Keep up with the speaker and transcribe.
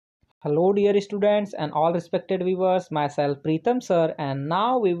Hello, dear students and all respected viewers. Myself Preetham sir, and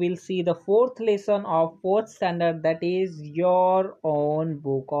now we will see the fourth lesson of fourth standard, that is your own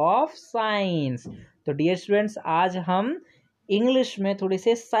book of science. तो dear students, आज हम English में थोड़े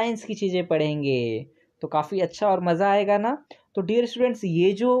से science की चीज़ें पढ़ेंगे, तो काफ़ी अच्छा और मज़ा आएगा ना। तो डियर स्टूडेंट्स,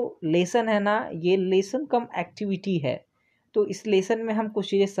 ये जो लेसन है ना, ये लेसन कम एक्टिविटी है। तो इस लेसन में हम कुछ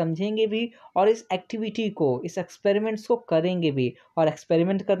चीज़ें समझेंगे भी और इस एक्टिविटी को, इस एक्सपेरिमेंट्स को करेंगे भी। और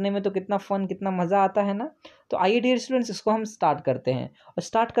एक्सपेरिमेंट करने में तो कितना फ़न, कितना मज़ा आता है ना। तो आइए डियर स्टूडेंट्स, इसको हम स्टार्ट करते हैं। और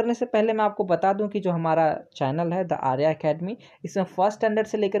स्टार्ट करने से पहले मैं आपको बता दूं कि जो हमारा चैनल है द आर्या अकेडमी, इसमें फर्स्ट स्टैंडर्ड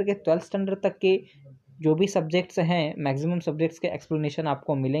से लेकर के 12th स्टैंडर्ड तक के जो भी सब्जेक्ट्स हैं, मैक्सिमम सब्जेक्ट्स के एक्सप्लेनेशन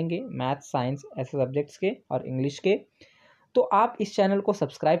आपको मिलेंगे, मैथ, साइंस ऐसे सब्जेक्ट्स के और इंग्लिश के। तो आप इस चैनल को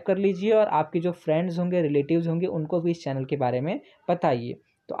सब्सक्राइब कर लीजिए और आपके जो फ्रेंड्स होंगे, रिलेटिव्स होंगे, उनको भी इस चैनल के बारे में बताइए।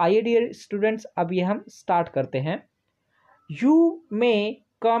 तो आइए डियर स्टूडेंट्स, अब ये हम स्टार्ट करते हैं। You may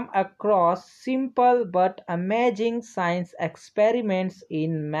come across simple but amazing science experiments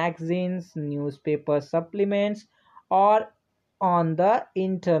in magazines, newspaper supplements or on the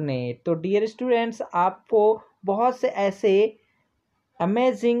internet। तो डियर स्टूडेंट्स, आपको बहुत से ऐसे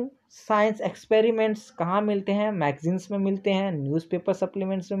अमेजिंग साइंस एक्सपेरिमेंट्स कहाँ मिलते हैं? मैगजीन्स में मिलते हैं, न्यूज़पेपर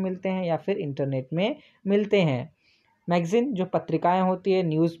सप्लीमेंट्स में मिलते हैं, या फिर इंटरनेट में मिलते हैं। मैगजीन जो पत्रिकाएं होती है,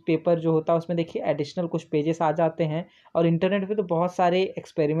 न्यूज़पेपर जो होता है, उसमें देखिए एडिशनल कुछ पेजेस आ जाते हैं। और इंटरनेट पे तो बहुत सारे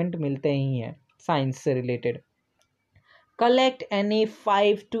एक्सपेरिमेंट मिलते ही हैं साइंस से related. Collect any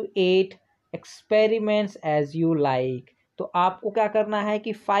 5 to 8 experiments as you like. तो आपको क्या करना है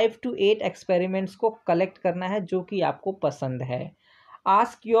कि 5 to 8 एक्सपेरिमेंट्स को कलेक्ट करना है जो कि आपको पसंद है।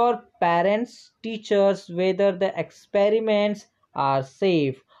 Ask your parents, teachers whether the experiments are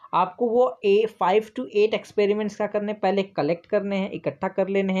safe। आपको वो 5 to 8 एक्सपेरिमेंट्स क्या करने, पहले कलेक्ट करने हैं, इकट्ठा कर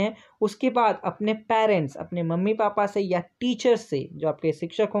लेने हैं। उसके बाद अपने पेरेंट्स, अपने मम्मी पापा से या टीचर्स से, जो आपके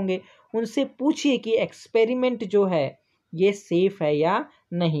शिक्षक होंगे, उनसे पूछिए कि एक्सपेरिमेंट जो है ये सेफ है या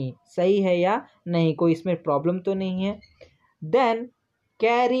नहीं, सही है या नहीं, कोई इसमें प्रॉब्लम तो नहीं है। Then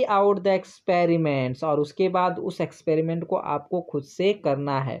carry out the experiments, और उसके बाद उस एक्सपेरिमेंट को आपको खुद से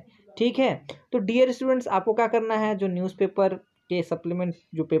करना है। ठीक है। तो डियर स्टूडेंट्स, आपको क्या करना है, जो न्यूज़पेपर के सप्लीमेंट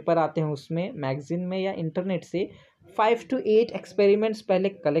जो पेपर आते हैं उसमें, मैगजीन में या इंटरनेट से 5 to 8 एक्सपेरिमेंट्स पहले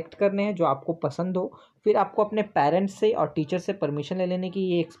कलेक्ट करने हैं जो आपको पसंद हो। फिर आपको अपने पेरेंट्स से और टीचर से परमिशन ले लेने की,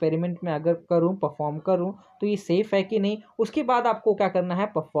 ये एक्सपेरिमेंट मैं अगर करूँ, परफॉर्म करूँ, तो ये सेफ़ है कि नहीं। उसके बाद आपको क्या करना है,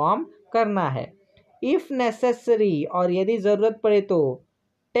 परफॉर्म करना है। इफ़ नेसेसरी, और यदि ज़रूरत पड़े तो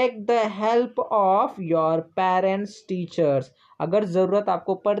take the help of your parents, teachers. अगर ज़रूरत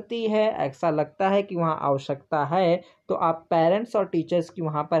आपको पड़ती है, ऐसा लगता है कि वहाँ आवश्यकता है, तो आप पेरेंट्स और टीचर्स की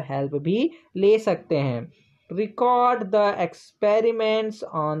वहाँ पर हेल्प भी ले सकते हैं। Record the experiments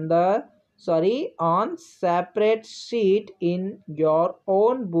on separate sheet in your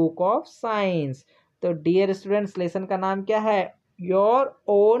own book of science. तो डियर स्टूडेंट्स, लेसन का नाम क्या है? Your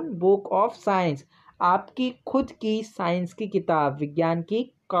own book of science. आपकी खुद की साइंस की किताब, विज्ञान की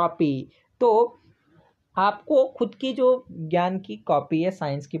कॉपी। तो आपको खुद की जो ज्ञान की कॉपी है,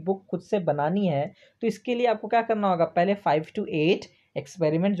 साइंस की बुक खुद से बनानी है। तो इसके लिए आपको क्या करना होगा, पहले 5 to 8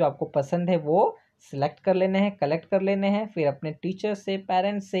 एक्सपेरिमेंट जो आपको पसंद है वो सिलेक्ट कर लेने हैं, कलेक्ट कर लेने हैं। फिर अपने टीचर से,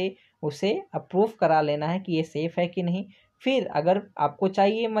 पेरेंट्स से उसे अप्रूव करा लेना है कि ये सेफ़ है कि नहीं। फिर अगर आपको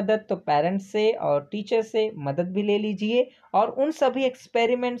चाहिए मदद, तो पेरेंट्स से और टीचर से मदद भी ले लीजिए, और उन सभी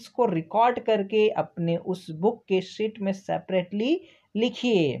एक्सपेरिमेंट्स को रिकॉर्ड करके अपने उस बुक के शीट में सेपरेटली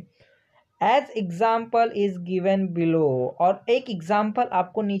लिखिए। As example is given below, और एक एग्जाम्पल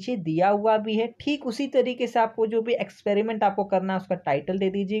आपको नीचे दिया हुआ भी है। ठीक उसी तरीके से आपको जो भी एक्सपेरिमेंट आपको करना है उसका टाइटल दे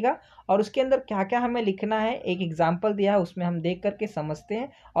दीजिएगा, और उसके अंदर क्या क्या हमें लिखना है, एक एग्जाम्पल दिया है उसमें हम देख करके समझते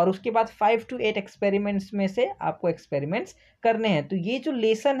हैं। और उसके बाद 5 to 8 एक्सपेरिमेंट्स में से आपको एक्सपेरिमेंट्स करने हैं। तो ये जो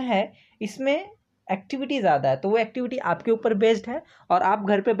लेसन है इसमें एक्टिविटी ज़्यादा है, तो वो एक्टिविटी आपके ऊपर बेस्ड है और आप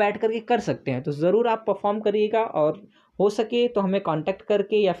घर पे बैठ करके कर सकते हैं। तो ज़रूर आप परफॉर्म करिएगा, और हो सके तो हमें कांटेक्ट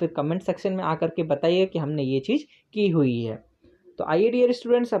करके या फिर कमेंट सेक्शन में आकर के बताइए कि हमने ये चीज़ की हुई है। तो आइए डियर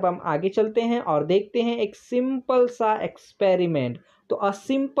स्टूडेंट्स, अब हम आगे चलते हैं और देखते हैं एक सिंपल सा एक्सपेरिमेंट। तो अ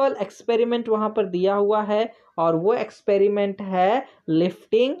सिंपल एक्सपेरिमेंट वहाँ पर दिया हुआ है, और वो एक्सपेरिमेंट है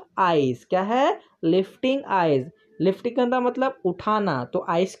लिफ्टिंग आइस। क्या है? Lifting ice. लिफ्टिंग का मतलब उठाना। तो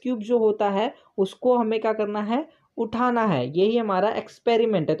आइस क्यूब जो होता है उसको हमें क्या करना है, उठाना है। यही हमारा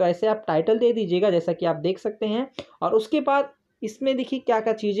एक्सपेरिमेंट है। तो ऐसे आप टाइटल दे दीजिएगा जैसा कि आप देख सकते हैं। और उसके बाद इसमें देखिए क्या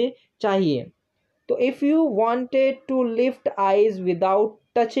क्या चीज़ें चाहिए। तो if you wanted to lift ice without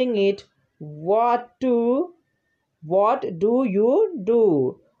touching it, what do you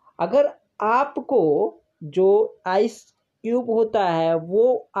do. अगर आपको जो आइस क्यूब होता है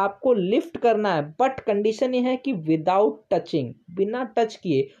वो आपको लिफ्ट करना है, बट कंडीशन ये है कि विदाउट टचिंग, बिना टच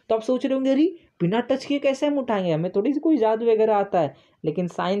किए। तो आप सोच रहे होंगे अरे बिना टच किए कैसे हम उठाएंगे, हमें थोड़ी सी कोई जादू वगैरह आता है। लेकिन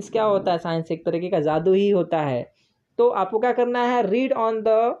साइंस क्या होता है, साइंस एक तरीके का जादू ही होता है। तो आपको क्या करना है,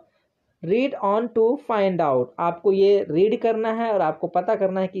 read on to find out, आपको ये रीड करना है और आपको पता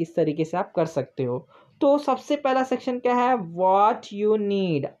करना है कि इस तरीके से आप कर सकते हो। तो सबसे पहला सेक्शन क्या है, व्हाट यू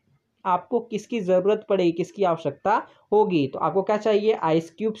नीड, आपको किसकी ज़रूरत पड़ेगी, किसकी आवश्यकता होगी। तो आपको क्या चाहिए, आइस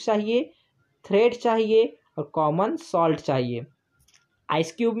क्यूब चाहिए, थ्रेड चाहिए और कॉमन सॉल्ट चाहिए।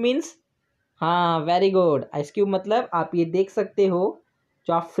 आइस क्यूब मीन्स, हाँ वेरी गुड, आइस क्यूब मतलब आप ये देख सकते हो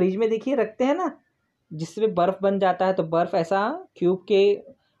जो आप फ्रिज में देखिए रखते हैं ना, जिसमें बर्फ़ बन जाता है, तो बर्फ़ ऐसा क्यूब के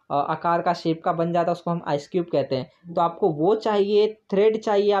आकार का, शेप का बन जाता है, उसको हम आइस क्यूब कहते हैं। तो आपको वो चाहिए, थ्रेड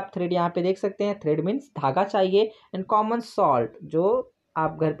चाहिए, आप थ्रेड यहाँ पे देख सकते हैं, थ्रेड मीन्स धागा चाहिए, एंड कॉमन सॉल्ट जो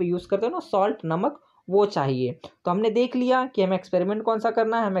आप घर पे यूज़ करते हो ना, सॉल्ट नमक, वो चाहिए। तो हमने देख लिया कि हमें एक्सपेरिमेंट कौन सा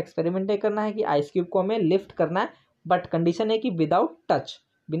करना है, हमें एक्सपेरिमेंट ये करना है कि आइस क्यूब को हमें लिफ्ट करना है, बट कंडीशन है कि विदाउट टच,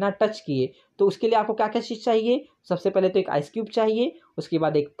 बिना टच किए। तो उसके लिए आपको क्या क्या चीज़ चाहिए, सबसे पहले तो एक आइस क्यूब चाहिए, उसके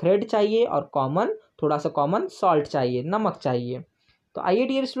बाद एक थ्रेड चाहिए और थोड़ा सा कॉमन सॉल्ट चाहिए, नमक चाहिए। तो आइए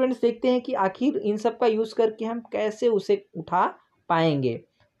डियर स्टूडेंट्स देखते हैं कि आखिर इन सब का यूज़ करके हम कैसे उसे उठा पाएंगे।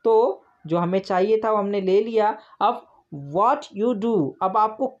 तो जो हमें चाहिए था वो हमने ले लिया। अब व्हाट यू डू, अब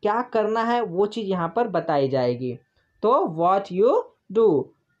आपको क्या करना है वो चीज़ यहाँ पर बताई जाएगी। तो what you do,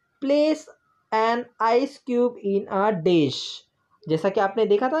 place an ice cube in a dish, जैसा कि आपने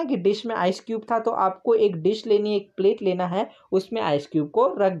देखा था कि डिश में आइस क्यूब था, तो आपको एक डिश लेनी है, एक प्लेट लेना है, उसमें आइस क्यूब को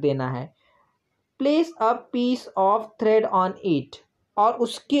रख देना है। Place a piece of thread on it, और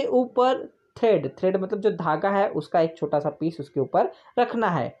उसके ऊपर थ्रेड मतलब जो धागा है उसका एक छोटा सा पीस उसके ऊपर रखना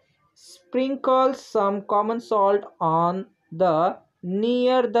है। Sprinkle some common salt on the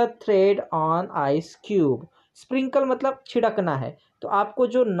near the thread on ice cube, sprinkle मतलब छिड़कना है। तो आपको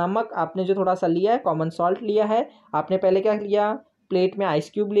जो नमक आपने जो थोड़ा सा लिया है, कॉमन सॉल्ट लिया है, आपने पहले क्या लिया, प्लेट में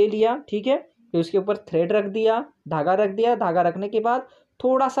आइस क्यूब ले लिया, ठीक है, फिर उसके ऊपर थ्रेड रख दिया, धागा रख दिया, धागा रखने के बाद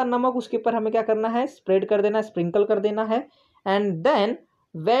थोड़ा सा नमक उसके ऊपर हमें क्या करना है, स्प्रेड कर देना है, स्प्रिंकल कर देना है, and then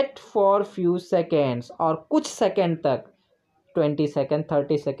wait for few seconds, और कुछ सेकेंड तक, 20 सेकेंड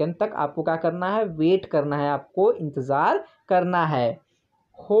 30 सेकेंड तक आपको क्या करना है, वेट करना है, आपको इंतज़ार करना है।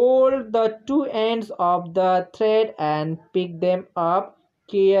 Hold the two ends of the thread and pick them up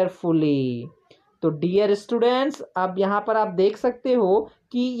carefully. तो डियर स्टूडेंट्स, अब यहाँ पर आप देख सकते हो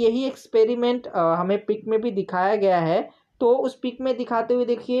कि यही एक्सपेरिमेंट हमें पिक में भी दिखाया गया है। तो उस पिक में दिखाते हुए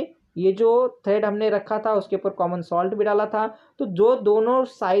देखिए, ये जो थ्रेड हमने रखा था उसके ऊपर कॉमन सॉल्ट भी डाला था, तो जो दोनों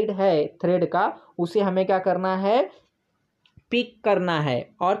साइड है थ्रेड का उसे हमें क्या करना है, पिक करना है,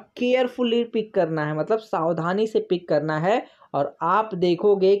 और केयरफुली पिक करना है, मतलब सावधानी से पिक करना है। और आप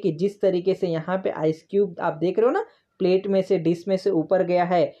देखोगे कि जिस तरीके से यहाँ पे आइस क्यूब आप देख रहे हो ना, प्लेट में से, डिश में से ऊपर गया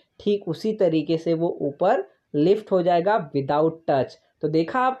है, ठीक उसी तरीके से वो ऊपर लिफ्ट हो जाएगा विदाउट टच। तो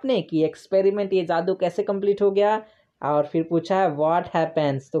देखा आपने कि एक्सपेरिमेंट, ये जादू कैसे कंप्लीट हो गया। और फिर पूछा है व्हाट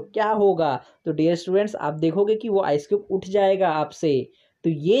हैपेंस, तो क्या होगा। तो डियर स्टूडेंट्स, आप देखोगे कि वो आइस क्यूब उठ जाएगा आपसे। तो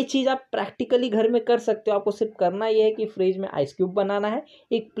ये चीज़ आप प्रैक्टिकली घर में कर सकते हो। आपको सिर्फ करना ये है कि फ्रिज में आइस क्यूब बनाना है,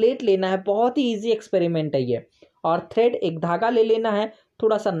 एक प्लेट लेना है, बहुत ही इजी एक्सपेरिमेंट है ये, और थ्रेड, एक धागा ले लेना है,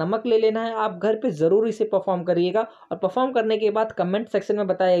 थोड़ा सा नमक ले लेना है। आप घर पे ज़रूर इसे परफॉर्म करिएगा, और परफॉर्म करने के बाद कमेंट सेक्शन में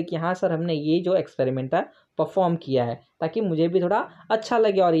बताइए कि हाँ सर, हमने ये जो एक्सपेरिमेंट है परफॉर्म किया है, ताकि मुझे भी थोड़ा अच्छा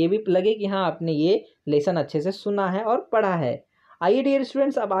लगे और ये भी लगे कि हाँ आपने ये लेसन अच्छे से सुना है और पढ़ा है। आइए डियर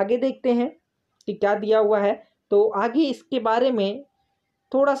स्टूडेंट्स, अब आगे देखते हैं कि क्या दिया हुआ है। तो आगे इसके बारे में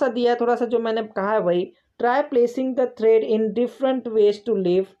थोड़ा सा दिया है, थोड़ा सा जो मैंने कहा है वही, try placing the thread in different ways to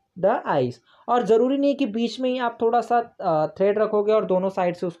lift the ice. और ज़रूरी नहीं कि बीच में ही आप थोड़ा सा थ्रेड रखोगे और दोनों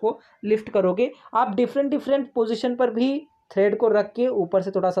साइड से उसको लिफ्ट करोगे, आप डिफरेंट डिफरेंट पोजीशन पर भी थ्रेड को रख के ऊपर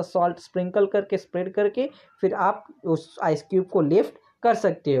से थोड़ा सा सॉल्ट स्प्रिंकल करके, स्प्रेड करके, फिर आप उस आइस क्यूब को लिफ्ट कर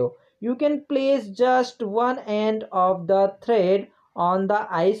सकते हो। You can place just one end of the thread on the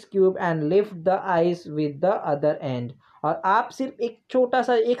ice cube and lift the ice with the other and. और आप सिर्फ एक छोटा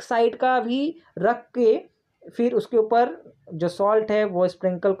सा एक साइड का भी रख के, फिर उसके ऊपर जो सॉल्ट है वो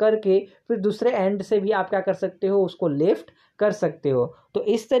स्प्रिंकल करके, फिर दूसरे एंड से भी आप क्या कर सकते हो, उसको लिफ्ट कर सकते हो। तो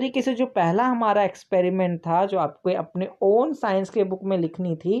इस तरीके से जो पहला हमारा एक्सपेरिमेंट था, जो आपको अपने ओन साइंस के बुक में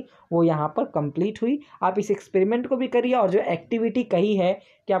लिखनी थी, वो यहाँ पर कंप्लीट हुई। आप इस एक्सपेरिमेंट को भी करिए, और जो एक्टिविटी कही है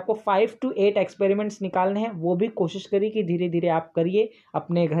कि आपको 5 to 8 एक्सपेरिमेंट्स निकालने हैं, वो भी कोशिश करिए कि धीरे धीरे आप करिए।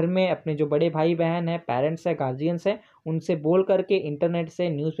 अपने घर में अपने जो बड़े भाई बहन हैं, पेरेंट्स हैं, गार्जियंस हैं, उनसे बोल करके, इंटरनेट से,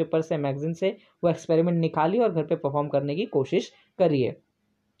 न्यूज़पेपर से, मैगजीन से वो एक्सपेरिमेंट निकालिए और घर पे परफॉर्म करने की कोशिश करिए।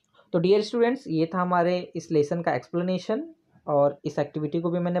 तो डियर स्टूडेंट्स, ये था हमारे इस लेसन का एक्सप्लेनेशन। और इस एक्टिविटी को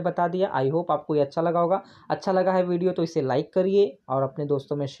भी मैंने बता दिया। आई होप आपको ये अच्छा लगा होगा। अच्छा लगा है वीडियो तो इसे लाइक करिए और अपने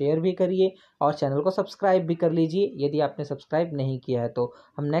दोस्तों में शेयर भी करिए और चैनल को सब्सक्राइब भी कर लीजिए यदि आपने सब्सक्राइब नहीं किया है तो।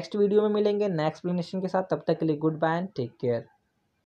 हम नेक्स्ट वीडियो में मिलेंगे नेक्स्ट एक्सप्लेनेशन के साथ। तब तक के लिए good bye and take care.